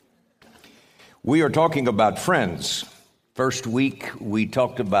We are talking about friends. First week, we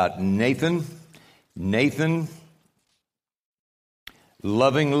talked about Nathan. Nathan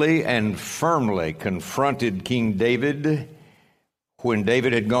lovingly and firmly confronted King David when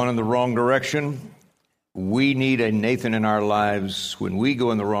David had gone in the wrong direction. We need a Nathan in our lives when we go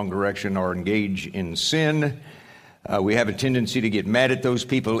in the wrong direction or engage in sin. We have a tendency to get mad at those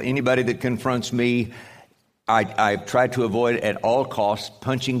people. Anybody that confronts me, I've tried to avoid at all costs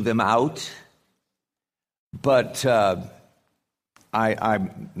punching them out. But I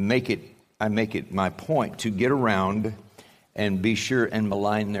make it my point to get around and be sure and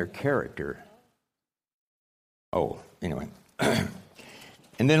malign their character. Anyway.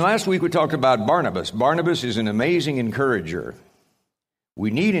 And then last week we talked about Barnabas. Barnabas is an amazing encourager.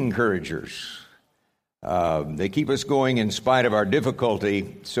 We need encouragers. They keep us going in spite of our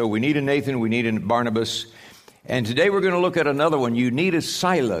difficulty. So we need a Nathan, we need a Barnabas. And today we're going to look at another one. You need a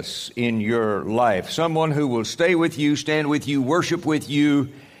Silas in your life. Someone who will stay with you, stand with you, worship with you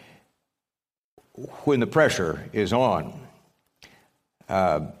when the pressure is on.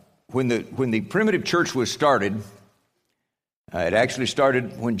 When the primitive church was started, it actually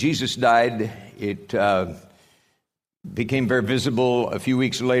started when Jesus died. It became very visible a few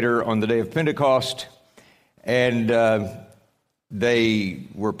weeks later on the day of Pentecost. And they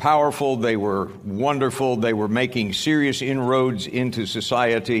were powerful, they were wonderful, they were making serious inroads into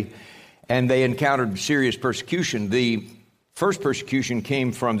society, and they encountered serious persecution. The first persecution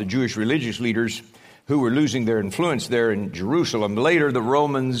came from the Jewish religious leaders who were losing their influence there in Jerusalem. Later, the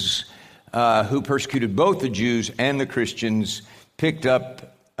Romans, who persecuted both the Jews and the Christians, picked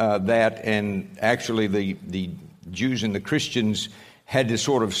up that, and actually the Jews and the Christians had to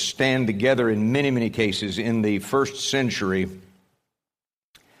sort of stand together in many, many cases in the first century.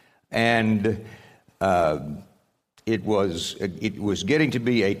 And it was getting to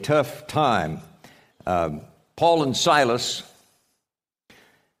be a tough time. Paul and Silas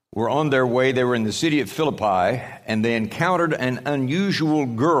were on their way. They were in the city of Philippi, and they encountered an unusual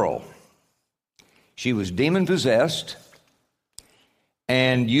girl. She was demon-possessed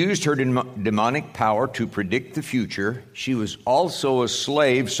and used her demonic power to predict the future. She was also a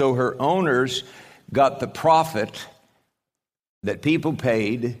slave, so her owners got the profit that people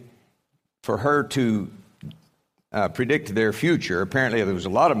paid for her to predict their future. Apparently there was a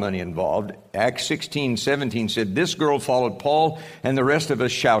lot of money involved. Acts 16:17 said, "This girl followed Paul and the rest of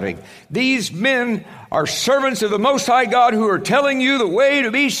us shouting, 'These men are servants of the Most High God who are telling you the way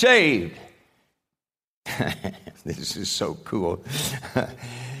to be saved.'" This is so cool.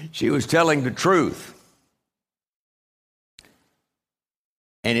 She was telling the truth.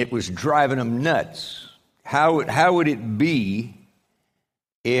 And it was driving them nuts. How would it be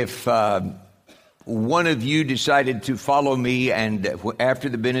if one of you decided to follow me, and after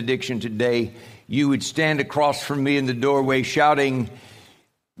the benediction today, you would stand across from me in the doorway shouting,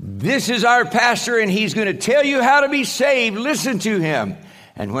 "This is our pastor, and he's going to tell you how to be saved. Listen to him."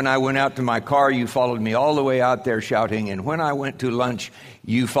 And when I went out to my car, you followed me all the way out there shouting. And when I went to lunch,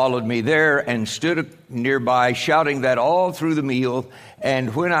 you followed me there and stood nearby shouting that all through the meal.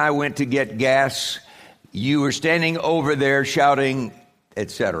 And when I went to get gas, you were standing over there shouting,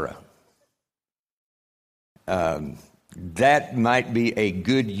 etc. That might be a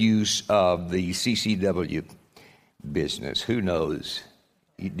good use of the CCW business. Who knows?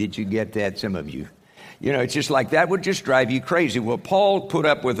 Did you get that, some of you? You know, it's just like that would just drive you crazy. Well, Paul put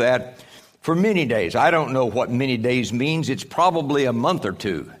up with that for many days. I don't know what many days means. It's probably a month or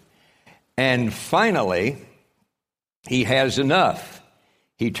two. And finally, he has enough.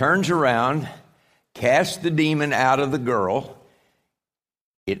 He turns around, casts the demon out of the girl.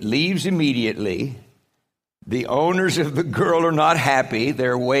 It leaves immediately. The owners of the girl are not happy.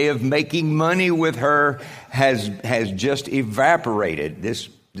 Their way of making money with her has just evaporated. This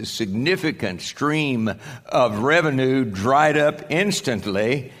significant stream of revenue dried up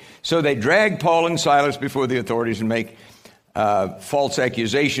instantly. So they drag Paul and Silas before the authorities and make false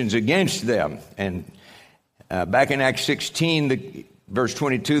accusations against them. And back in Acts 16, verse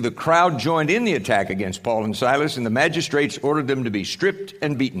 22, the crowd joined in the attack against Paul and Silas, and the magistrates ordered them to be stripped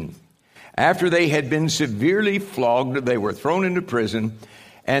and beaten. After they had been severely flogged, they were thrown into prison,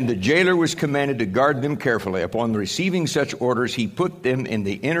 and the jailer was commanded to guard them carefully. Upon receiving such orders, he put them in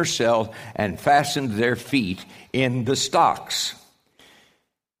the inner cell and fastened their feet in the stocks.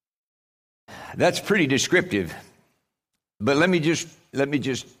 That's pretty descriptive. But let me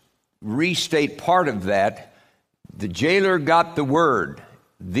just restate part of that. The jailer got the word.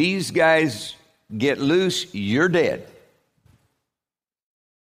 These guys get loose, you're dead.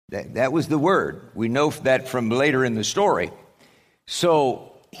 That was the word. We know that from later in the story.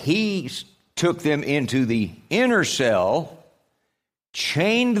 So he took them into the inner cell,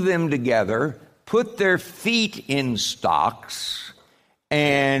 chained them together, put their feet in stocks,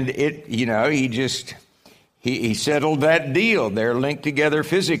 and he settled that deal. They're linked together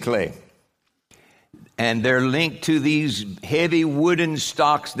physically. And they're linked to these heavy wooden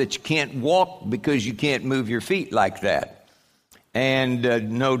stocks that you can't walk because you can't move your feet like that.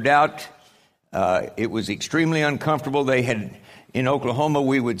 And no doubt it was extremely uncomfortable. They had, in Oklahoma,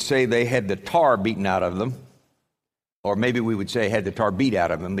 we would say they had the tar beaten out of them. Or maybe we would say had the tar beat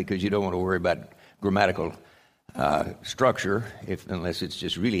out of them, because you don't want to worry about grammatical structure unless it's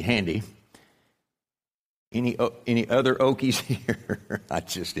just really handy. Any other Okies here? I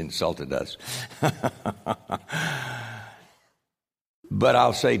just insulted us. But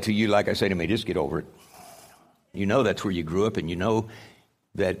I'll say to you, like I say to me, just get over it. You know that's where you grew up, and you know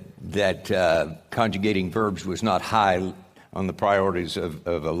that conjugating verbs was not high on the priorities of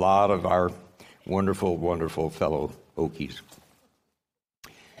a lot of our wonderful, wonderful fellow Okies.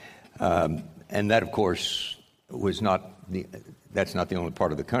 And that, of course, that's not the only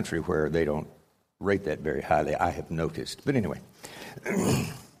part of the country where they don't rate that very highly, I have noticed. But anyway,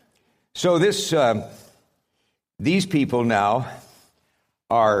 so these people now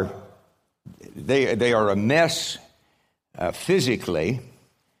are a mess physically.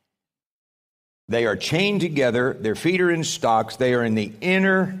 They are chained together. Their feet are in stocks. They are in the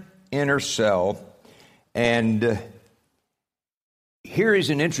inner cell. And here is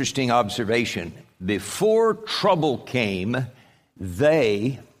an interesting observation. Before trouble came,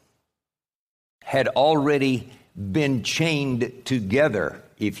 they had already been chained together,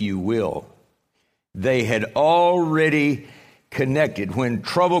 if you will. They had already connected. When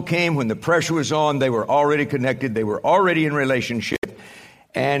trouble came, when the pressure was on, they were already connected. They were already in relationship.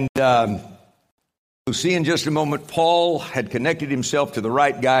 And we'll see in just a moment, Paul had connected himself to the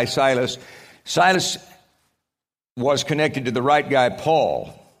right guy, Silas. Silas was connected to the right guy,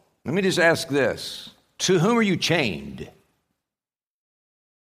 Paul. Let me just ask this. To whom are you chained?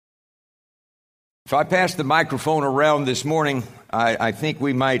 If I pass the microphone around this morning, I think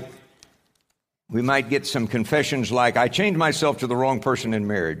we might get some confessions like, I chained myself to the wrong person in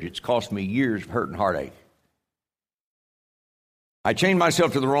marriage. It's cost me years of hurt and heartache. I chained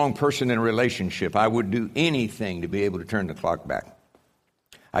myself to the wrong person in a relationship. I would do anything to be able to turn the clock back.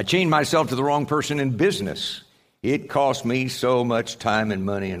 I chained myself to the wrong person in business. It cost me so much time and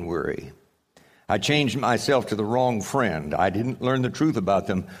money and worry. I changed myself to the wrong friend. I didn't learn the truth about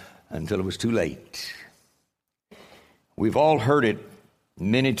them until it was too late. We've all heard it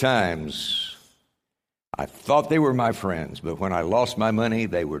many times. I thought they were my friends, but when I lost my money,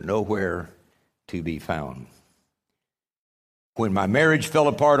 they were nowhere to be found. When my marriage fell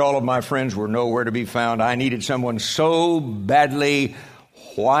apart, all of my friends were nowhere to be found. I needed someone so badly.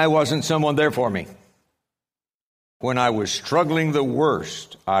 Why wasn't someone there for me? When I was struggling the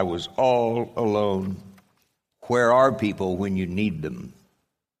worst, I was all alone. Where are people when you need them?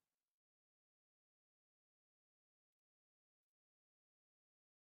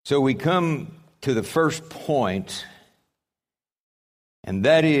 So we come to the first point, and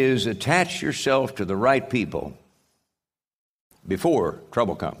that is attach yourself to the right people before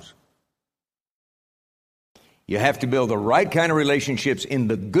trouble comes. You have to build the right kind of relationships in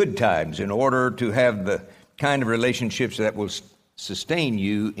the good times in order to have the kind of relationships that will sustain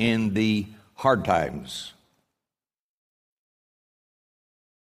you in the hard times.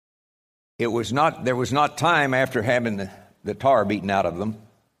 There was not time after having the tar beaten out of them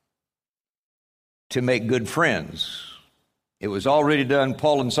to make good friends. It was already done.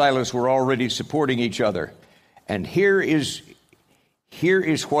 Paul and Silas were already supporting each other. And here is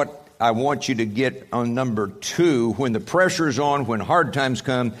what I want you to get on number 2. When the pressure's on, when hard times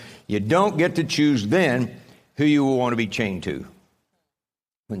come, you don't get to choose then who you will want to be chained to.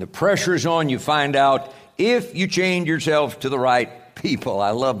 When the pressure's on, you find out if you chained yourself to the right people.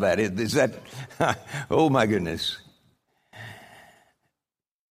 I love that. Is that, oh my goodness.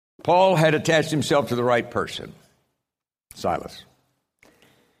 Paul had attached himself to the right person, Silas.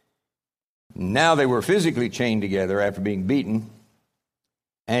 Now they were physically chained together after being beaten,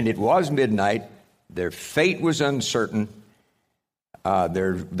 and it was midnight. Their fate was uncertain.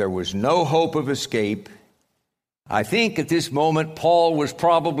 There was no hope of escape. I think at this moment, Paul was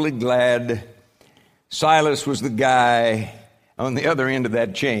probably glad Silas was the guy on the other end of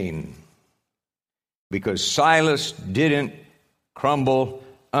that chain, because Silas didn't crumble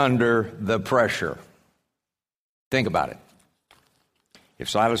under the pressure. Think about it. If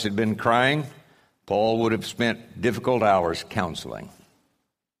Silas had been crying, Paul would have spent difficult hours counseling.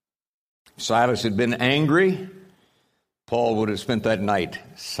 If Silas had been angry, Paul would have spent that night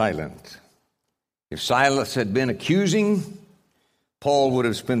silent. If Silas had been accusing, Paul would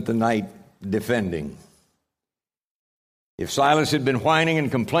have spent the night defending. If Silas had been whining and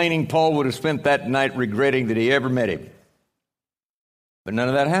complaining, Paul would have spent that night regretting that he ever met him. But none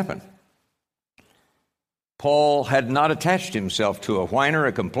of that happened. Paul had not attached himself to a whiner,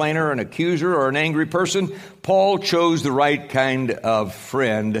 a complainer, an accuser, or an angry person. Paul chose the right kind of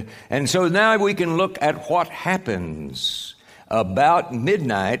friend. And so now we can look at what happens. About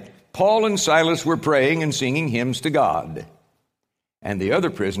midnight, Paul and Silas were praying and singing hymns to God, and the other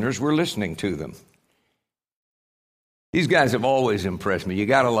prisoners were listening to them. These guys have always impressed me. You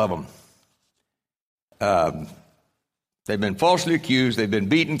got to love them. They've been falsely accused. They've been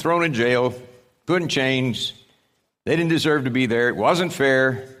beaten, thrown in jail, put in chains. They didn't deserve to be there. It wasn't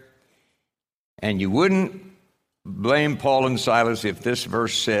fair. And you wouldn't blame Paul and Silas if this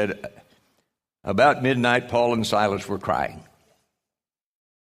verse said, about midnight, Paul and Silas were crying.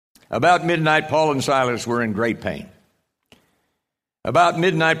 About midnight, Paul and Silas were in great pain. About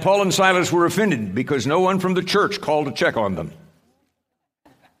midnight, Paul and Silas were offended because no one from the church called to check on them.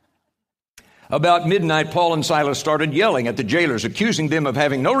 About midnight, Paul and Silas started yelling at the jailers, accusing them of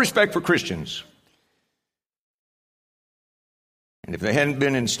having no respect for Christians. And if they hadn't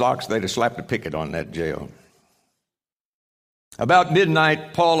been in stocks, they'd have slapped a picket on that jail. About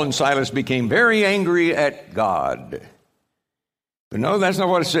midnight, Paul and Silas became very angry at God. But no, that's not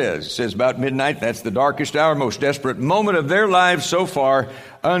what it says. It says about midnight, that's the darkest hour, most desperate moment of their lives so far,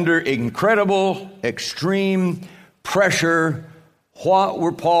 under incredible, extreme pressure. What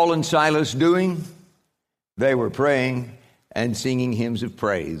were Paul and Silas doing? They were praying and singing hymns of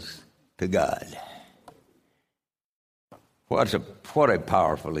praise to God. What a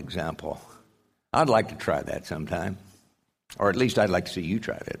powerful example. I'd like to try that sometime. Or at least I'd like to see you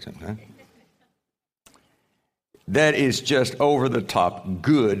try that sometime. That is just over the top,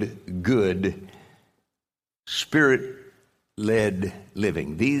 good, Spirit-led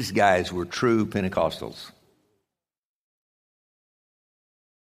living. These guys were true Pentecostals.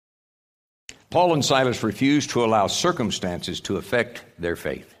 Paul and Silas refused to allow circumstances to affect their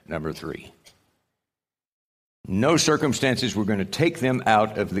faith. Number 3. No circumstances were going to take them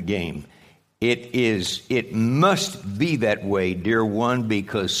out of the game. It must be that way, dear one,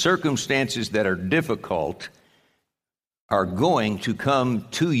 because circumstances that are difficult are going to come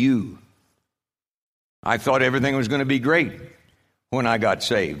to you. I thought everything was going to be great when I got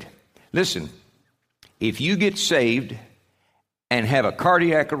saved. Listen, if you get saved and have a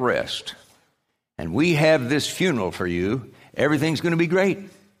cardiac arrest, and we have this funeral for you, everything's going to be great.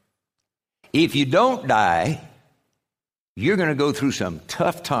 If you don't die, you're going to go through some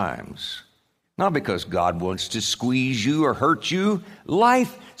tough times. Not because God wants to squeeze you or hurt you.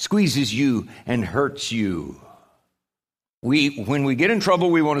 Life squeezes you and hurts you. When we get in trouble,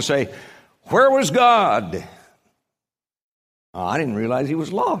 we want to say, where was God? Oh, I didn't realize he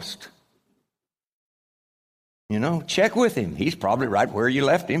was lost. Check with him. He's probably right where you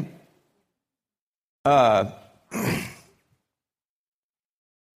left him.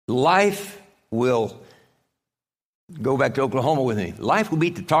 Life will go back to Oklahoma with me. Life will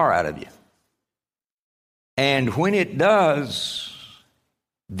beat the tar out of you. And when it does,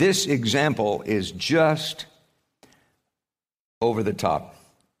 this example is just over the top.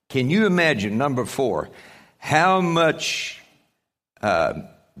 Can you imagine, number 4, how much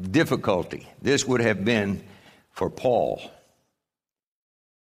difficulty this would have been for Paul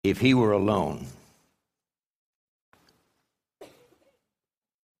if he were alone?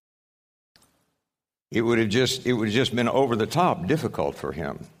 It would have just been over the top difficult for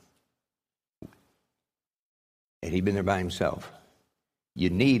him. And he'd been there by himself. You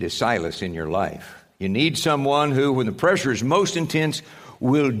need a Silas in your life. You need someone who, when the pressure is most intense,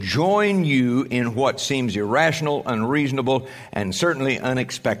 will join you in what seems irrational, unreasonable, and certainly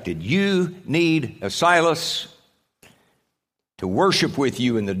unexpected. You need a Silas to worship with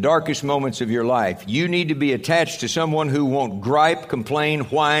you in the darkest moments of your life. You need to be attached to someone who won't gripe, complain,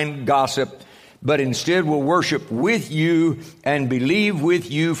 whine, gossip, but instead will worship with you and believe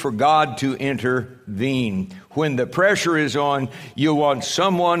with you for God to intervene. When the pressure is on, you want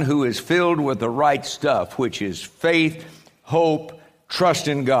someone who is filled with the right stuff, which is faith, hope, trust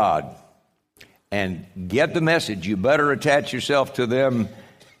in God. And get the message. You better attach yourself to them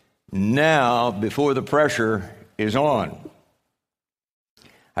now before the pressure is on.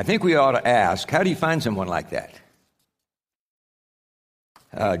 I think we ought to ask, how do you find someone like that?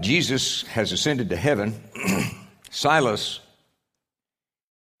 Jesus has ascended to heaven. Silas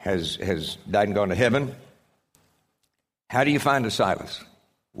has died and gone to heaven. How do you find a Silas?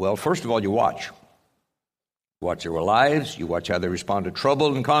 Well, first of all, you watch. Watch their lives. You watch how they respond to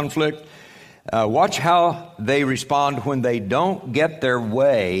trouble and conflict. Watch how they respond when they don't get their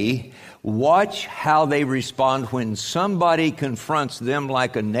way. Watch how they respond when somebody confronts them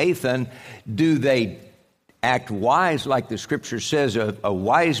like a Nathan. Do they act wise like the scripture says a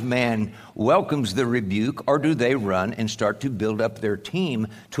wise man welcomes the rebuke, or do they run and start to build up their team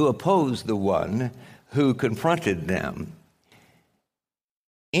to oppose the one who confronted them?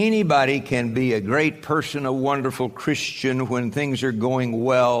 Anybody can be a great person, a wonderful Christian when things are going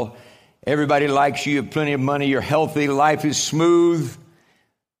well. Everybody likes you, you have plenty of money, you're healthy, life is smooth.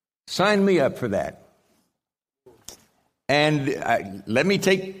 Sign me up for that. And let me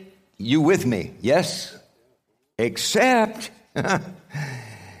take you with me, yes? Except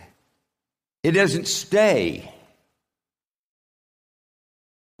it doesn't stay.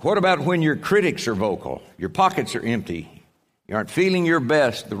 What about when your critics are vocal? Your pockets are empty. You aren't feeling your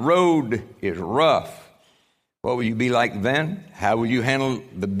best. The road is rough. What will you be like then? How will you handle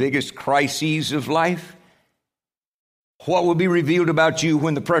the biggest crises of life? What will be revealed about you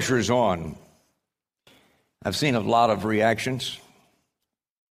when the pressure is on? I've seen a lot of reactions,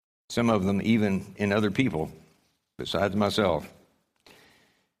 some of them even in other people besides myself.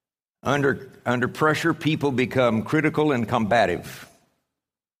 Under pressure, people become critical and combative.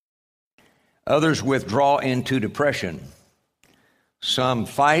 Others withdraw into depression. Some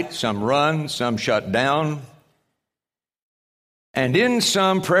fight, some run, some shut down. And in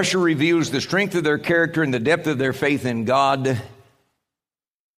some, pressure reveals the strength of their character and the depth of their faith in God.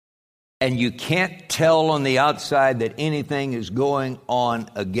 And you can't tell on the outside that anything is going on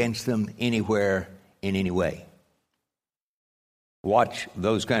against them anywhere in any way. Watch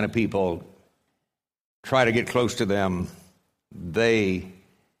those kind of people. Try to get close to them. They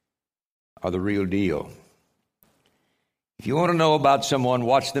are the real deal. If you want to know about someone,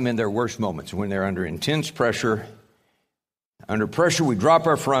 watch them in their worst moments, when they're under intense pressure. Under pressure, we drop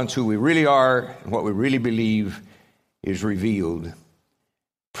our fronts. Who we really are and what we really believe is revealed.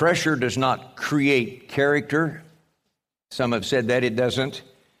 Pressure does not create character. Some have said that it doesn't.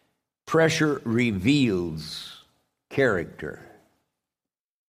 Pressure reveals character.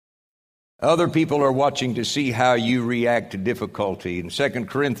 Other people are watching to see how you react to difficulty. In 2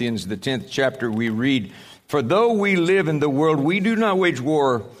 Corinthians, the 10th chapter, we read, "For though we live in the world, we do not wage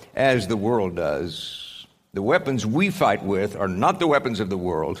war as the world does. The weapons we fight with are not the weapons of the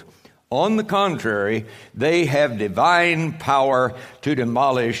world. On the contrary, they have divine power to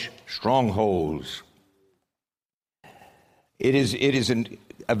demolish strongholds." It is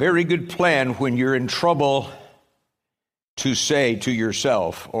a very good plan when you're in trouble to say to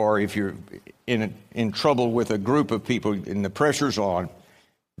yourself, or if you're in trouble with a group of people and the pressure's on,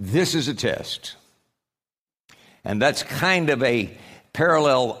 this is a test. And that's kind of a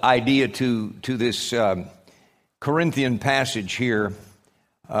parallel idea to this Corinthian passage here.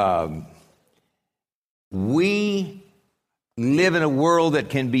 We live in a world that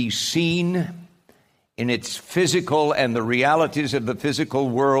can be seen in its physical, and the realities of the physical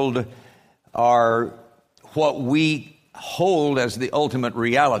world are what we hold as the ultimate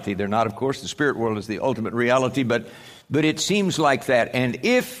reality. They're not, of course. The spirit world is the ultimate reality, but it seems like that. And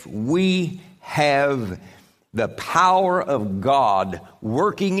if we have the power of God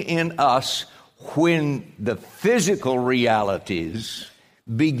working in us when the physical realities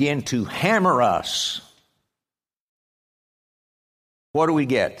begin to hammer us, what do we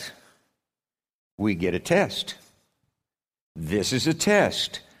get? We get a test. This is a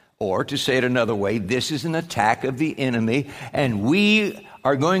test. Or to say it another way, this is an attack of the enemy, and we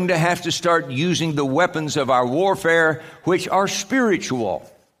are going to have to start using the weapons of our warfare, which are spiritual.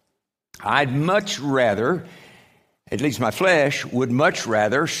 I'd much rather, at least my flesh would much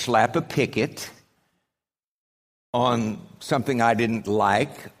rather, slap a picket on something I didn't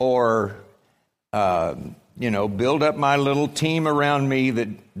like, or build up my little team around me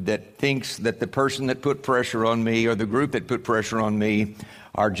that thinks that the person that put pressure on me or the group that put pressure on me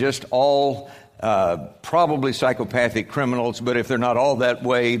are just all probably psychopathic criminals, but if they're not all that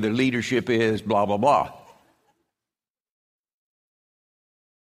way, the leadership is blah, blah, blah.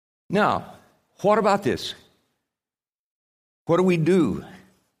 Now, what about this? What do we do?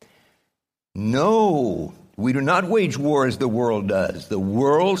 No, we do not wage war as the world does. The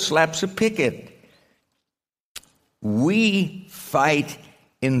world slaps a picket. We fight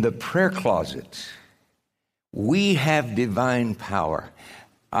in the prayer closet. We have divine power.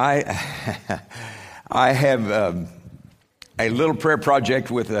 I have a little prayer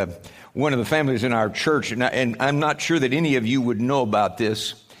project with one of the families in our church, and I'm not sure that any of you would know about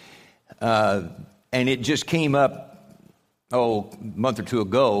this. And it just came up a month or two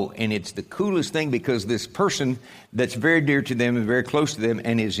ago, and it's the coolest thing because this person that's very dear to them and very close to them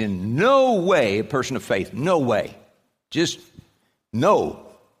and is in no way a person of faith, no way, just no.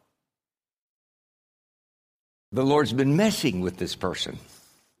 The Lord's been messing with this person.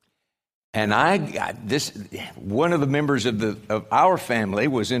 And one of the members of our family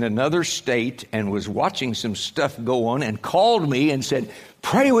was in another state and was watching some stuff go on and called me and said,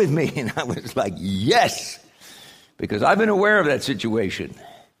 "Pray with me." And I was like, yes, because I've been aware of that situation.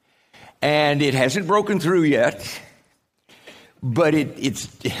 And it hasn't broken through yet, but it's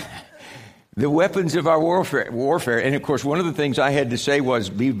the weapons of our warfare. And of course, one of the things I had to say was,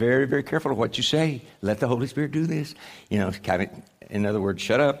 be very, very careful of what you say. Let the Holy Spirit do this. Kind of, in other words,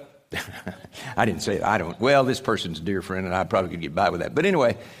 shut up. I didn't say that. Well, this person's a dear friend, and I probably could get by with that. But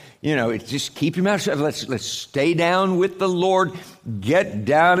anyway, it's just keep your mouth shut. Let's stay down with the Lord. Get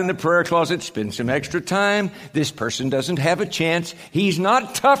down in the prayer closet. Spend some extra time. This person doesn't have a chance. He's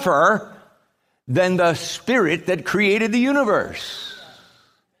not tougher than the Spirit that created the universe.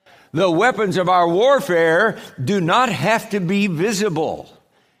 The weapons of our warfare do not have to be visible.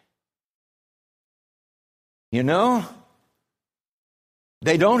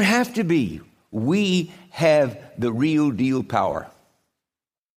 They don't have to be. We have the real deal power.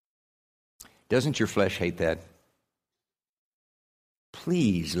 Doesn't your flesh hate that?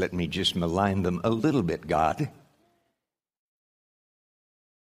 Please let me just malign them a little bit, God.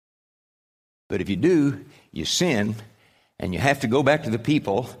 But if you do, you sin, and you have to go back to the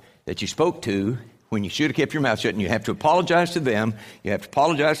people that you spoke to when you should have kept your mouth shut, and you have to apologize to them. You have to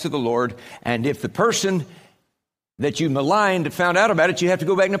apologize to the Lord. And if the person that you maligned found out about it, you have to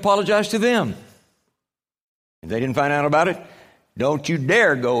go back and apologize to them. If they didn't find out about it, don't you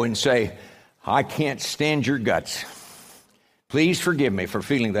dare go and say, "I can't stand your guts. Please forgive me for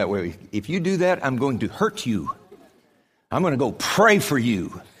feeling that way." If you do that, I'm going to hurt you. I'm going to go pray for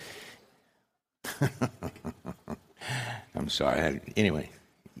you. I'm sorry. Anyway,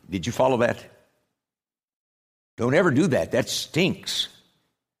 did you follow that? Don't ever do that. That stinks.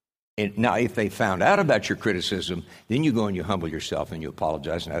 And now, if they found out about your criticism, then you go and you humble yourself and you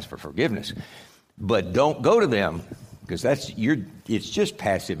apologize and ask for forgiveness. But don't go to them, because it's just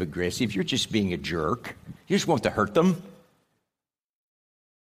passive aggressive. You're just being a jerk. You just want to hurt them.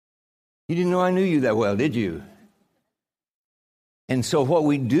 You didn't know I knew you that well, did you? And so what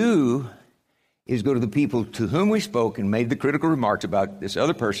we do is go to the people to whom we spoke and made the critical remarks about this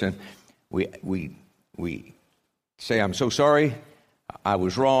other person. We say, "I'm so sorry. I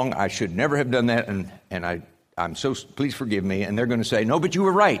was wrong. I should never have done that, and I'm so, please forgive me." And they're going to say, "No, but you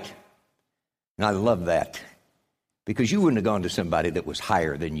were right." And I love that, because you wouldn't have gone to somebody that was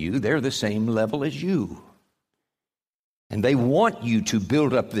higher than you. They're the same level as you. And they want you to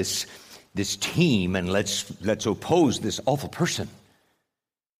build up this team, and let's oppose this awful person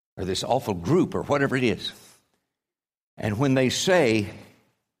or this awful group or whatever it is. And when they say,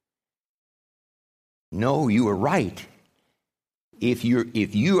 "No, you were right," If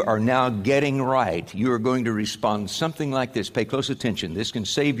you are now getting right, you are going to respond something like this. Pay close attention. This can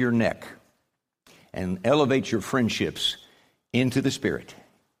save your neck and elevate your friendships into the Spirit.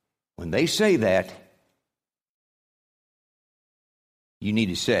 When they say that, you need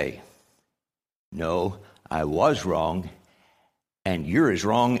to say, "No, I was wrong, and you're as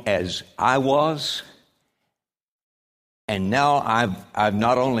wrong as I was. And now I've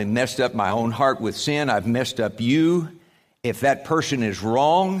not only messed up my own heart with sin, I've messed up you. If that person is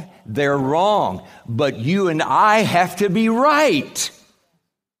wrong, they're wrong. But you and I have to be right."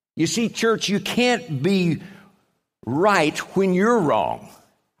 You see, church, you can't be right when you're wrong.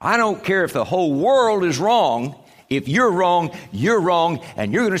 I don't care if the whole world is wrong. If you're wrong,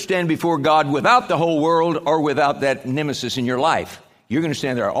 and you're going to stand before God without the whole world or without that nemesis in your life. You're going to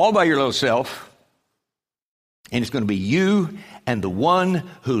stand there all by your little self, and it's going to be you and the one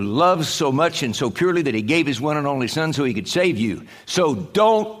who loves so much and so purely that he gave his one and only Son so he could save you. So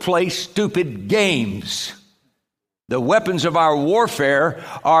don't play stupid games. The weapons of our warfare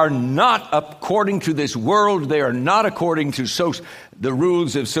are not according to this world. They are not according to the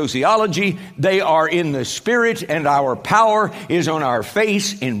rules of sociology. They are in the Spirit, and our power is on our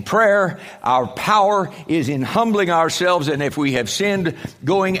face in prayer. Our power is in humbling ourselves, and if we have sinned,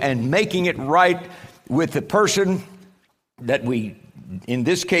 going and making it right with the person that we, in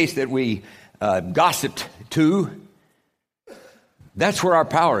this case, that we gossiped to. That's where our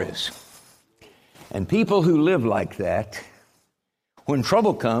power is. And people who live like that, when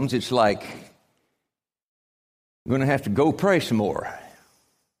trouble comes, it's like, I'm going to have to go pray some more.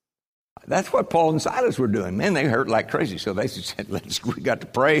 That's what Paul and Silas were doing. Man, they hurt like crazy. So they said, we got to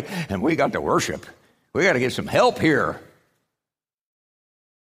pray and we got to worship. We got to get some help here.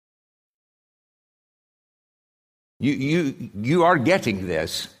 You are getting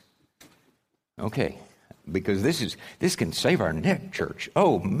this. Okay, because this can save our neck, church.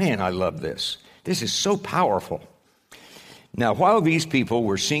 Oh, man, I love this. This is so powerful. Now, while these people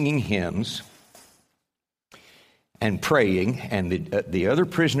were singing hymns and praying, and the other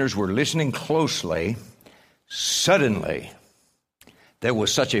prisoners were listening closely, suddenly there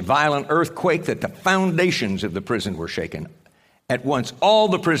was such a violent earthquake that the foundations of the prison were shaken. At once, all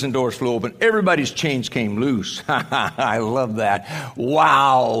the prison doors flew open. Everybody's chains came loose. I love that.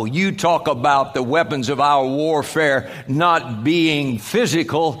 Wow. You talk about the weapons of our warfare not being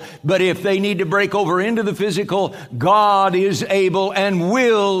physical, but if they need to break over into the physical, God is able and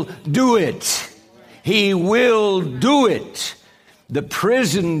will do it. He will do it. The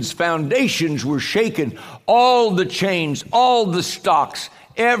prison's foundations were shaken. All the chains, all the stocks,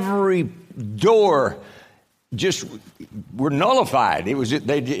 every door just were nullified.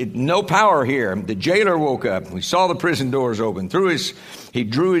 No power here. The jailer woke up. We saw the prison doors open. He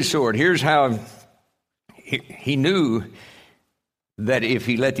drew his sword. Here's how he knew that if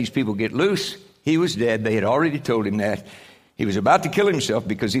he let these people get loose, he was dead. They had already told him that. He was about to kill himself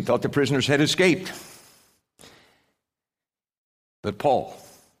because he thought the prisoners had escaped. But Paul,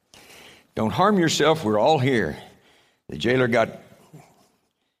 don't harm yourself. We're all here. The jailer got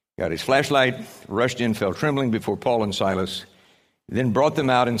his flashlight, rushed in, fell trembling before Paul and Silas, then brought them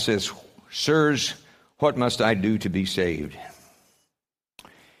out and says, "Sirs, what must I do to be saved?"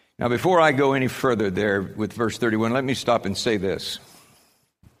 Now, before I go any further there with verse 31, let me stop and say this.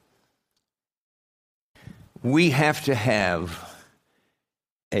 We have to have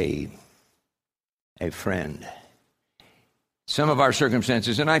a friend. Some of our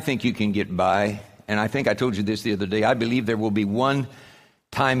circumstances, and I think you can get by, and I think I told you this the other day, I believe there will be one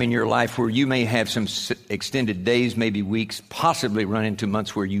time in your life where you may have some extended days, maybe weeks, possibly run into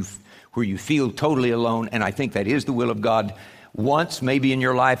months where you feel totally alone, and I think that is the will of God once, maybe in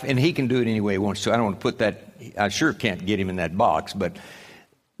your life, and he can do it any way he wants to. I don't want to put that, I sure can't get him in that box, but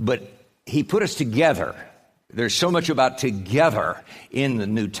he put us together. There's so much about together in the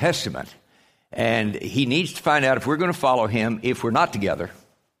New Testament, and he needs to find out if we're going to follow him, if we're not together.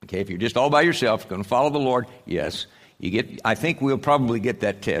 Okay, if you're just all by yourself, going to follow the Lord, yes. I think we'll probably get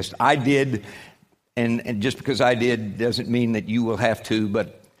that test. I did, and just because I did doesn't mean that you will have to,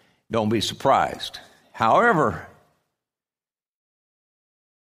 but don't be surprised. However,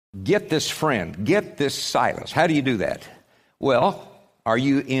 get this friend, get this Silas. How do you do that? Well, are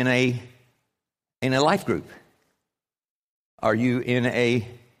you in a life group? Are you in a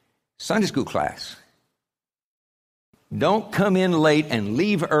Sunday school class? Don't come in late and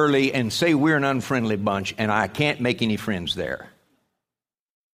leave early and say we're an unfriendly bunch and I can't make any friends there.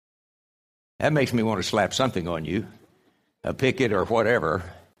 That makes me want to slap something on you, a picket or whatever.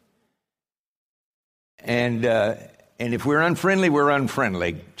 And if we're unfriendly, we're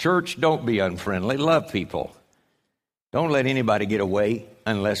unfriendly. Church, don't be unfriendly. Love people. Don't let anybody get away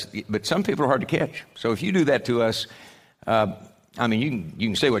but some people are hard to catch. So if you do that to us, you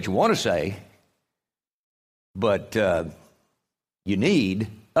can say what you want to say, but you need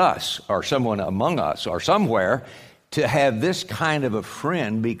us or someone among us or somewhere to have this kind of a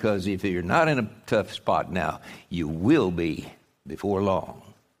friend, because if you're not in a tough spot now, you will be before long.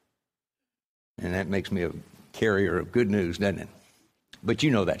 And that makes me a carrier of good news, doesn't it? But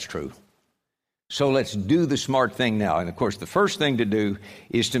you know that's true. So let's do the smart thing now. And of course, the first thing to do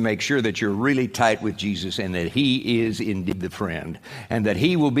is to make sure that you're really tight with Jesus and that he is indeed the friend, and that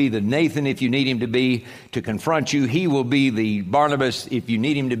he will be the Nathan if you need him to be to confront you. He will be the Barnabas if you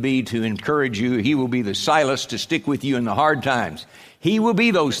need him to be to encourage you. He will be the Silas to stick with you in the hard times. He will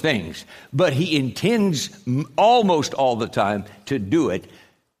be those things, but he intends almost all the time to do it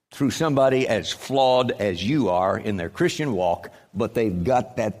through somebody as flawed as you are in their Christian walk, but they've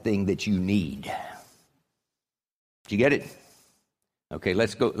got that thing that you need. Do you get it? Okay,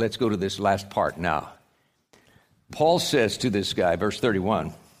 let's go to this last part now. Paul says to this guy, verse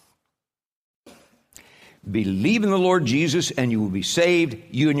 31, "Believe in the Lord Jesus and you will be saved,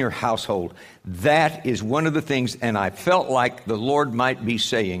 you and your household." That is one of the things, and I felt like the Lord might be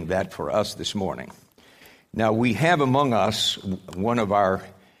saying that for us this morning. Now, we have among us one of our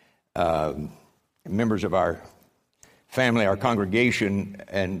members of our family, our congregation,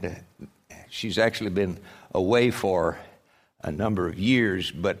 and she's actually been away for a number of years,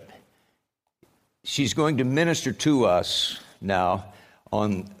 but she's going to minister to us now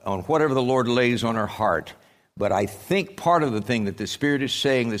on whatever the Lord lays on her heart. But I think part of the thing that the Spirit is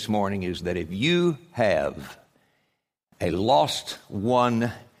saying this morning is that if you have a lost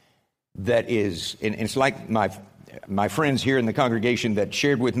one that is, and it's like my friends here in the congregation that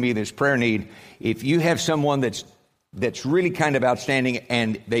shared with me this prayer need, if you have someone that's that's really kind of outstanding,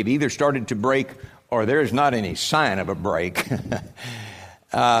 and they've either started to break or there's not any sign of a break.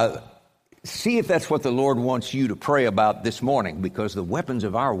 See if that's what the Lord wants you to pray about this morning, because the weapons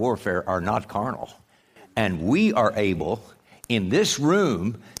of our warfare are not carnal. And we are able, in this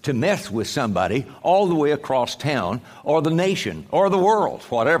room, to mess with somebody all the way across town or the nation or the world,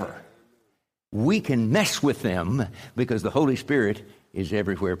 whatever. We can mess with them because the Holy Spirit is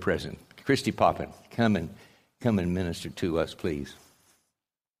everywhere present. Christy Poppin, come and minister to us, please.